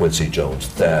Quincy Jones,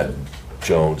 Thad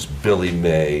Jones, Billy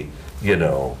May,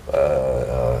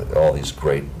 all these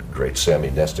great Sammy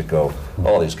Nestico,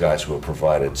 all these guys who have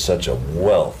provided such a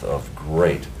wealth of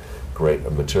great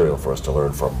material for us to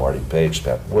learn from. Marty Page,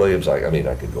 Pat Williams. I mean,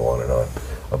 I could go on and on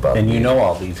about. And you know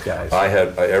all these guys.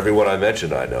 Everyone I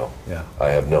mentioned, I know. Yeah. I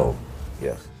have known.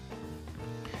 Yes.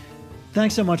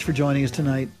 Thanks so much for joining us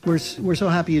tonight. We're so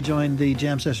happy you joined the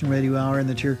Jam Session Radio Hour, and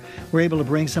that we're able to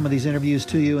bring some of these interviews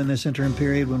to you in this interim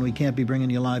period when we can't be bringing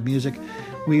you live music.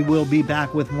 We will be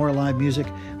back with more live music.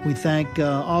 We thank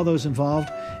all those involved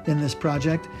in this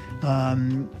project.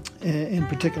 In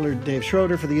particular, Dave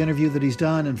Schroeder for the interview that he's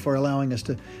done and for allowing us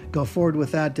to go forward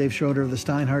with that. Dave Schroeder of the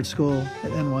Steinhardt School at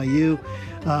NYU.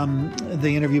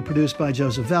 The interview produced by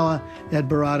Joseph Vella, Ed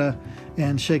Barata,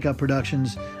 and Shake Up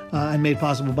Productions, and made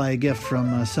possible by a gift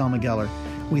from Selma Geller.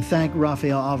 We thank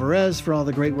Rafael Alvarez for all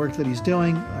the great work that he's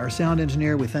doing, our sound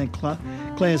engineer. We thank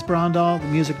Claes Brondal, the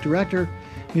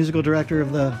musical director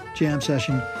of the Jam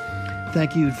Session.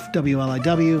 Thank you,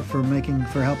 WLIW,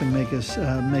 for helping make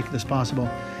this possible.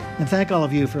 And thank all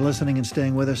of you for listening and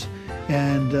staying with us,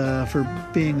 and for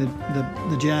being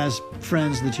the jazz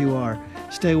friends that you are.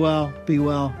 Stay well, be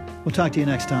well. We'll talk to you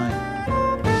next time.